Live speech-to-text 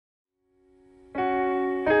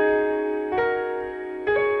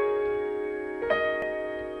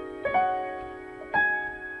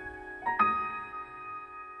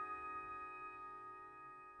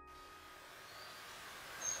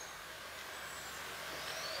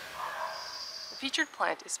featured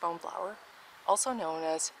plant is foamflower, also known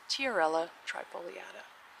as Tiarella trifoliata.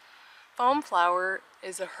 Foamflower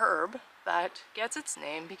is a herb that gets its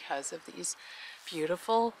name because of these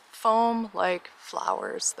beautiful foam-like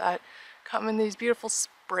flowers that come in these beautiful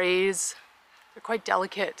sprays. They're quite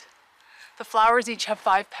delicate. The flowers each have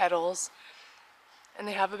 5 petals, and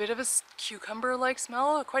they have a bit of a cucumber-like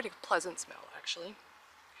smell, quite a pleasant smell actually.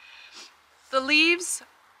 The leaves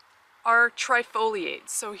are trifoliate,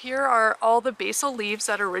 so here are all the basal leaves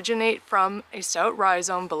that originate from a stout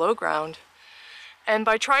rhizome below ground. And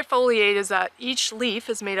by trifoliate is that each leaf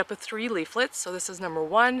is made up of 3 leaflets, so this is number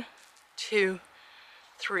 1, 2,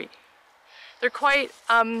 3. They're quite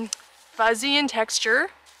fuzzy in texture,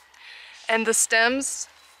 and the stems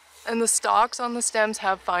and the stalks on the stems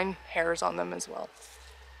have fine hairs on them as well.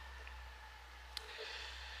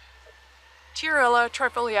 Tiarella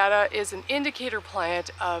trifoliata is an indicator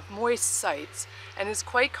plant of moist sites and is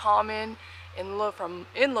quite common in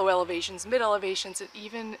low elevations, mid elevations, and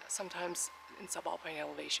even sometimes in subalpine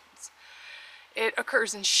elevations. It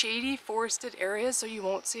occurs in shady forested areas, so you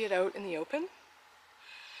won't see it out in the open.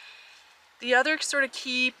 The other sort of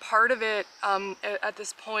key part of it at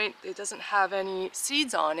this point, it doesn't have any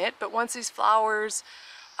seeds on it, but once these flowers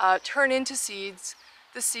turn into seeds,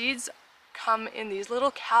 the seeds come in these little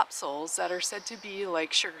capsules that are said to be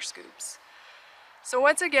like sugar scoops. So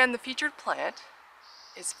once again, the featured plant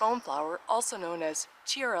is foamflower, also known as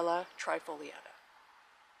Tiarella trifoliata.